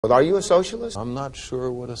But are you a socialist? I'm not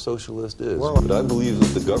sure what a socialist is, Well, but I believe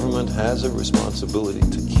that the government has a responsibility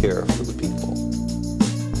to care for the people.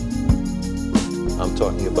 I'm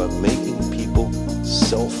talking about making people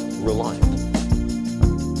self-reliant.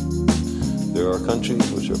 There are countries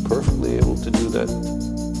which are perfectly able to do that.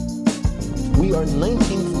 We are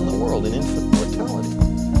 19th in the world in infant mortality.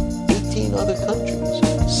 18 other countries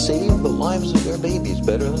save the lives of their babies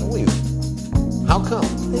better than we do. How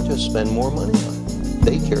come? They just spend more money on it.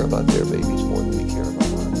 They care about their babies more than we care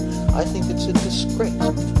about ours. I think it's a disgrace.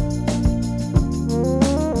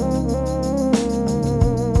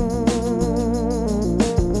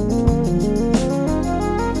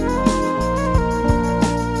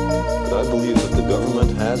 But I believe that the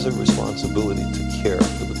government has a responsibility to care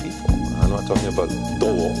for the people. I'm not talking about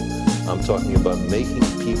dole. I'm talking about making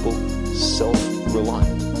people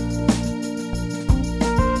self-reliant.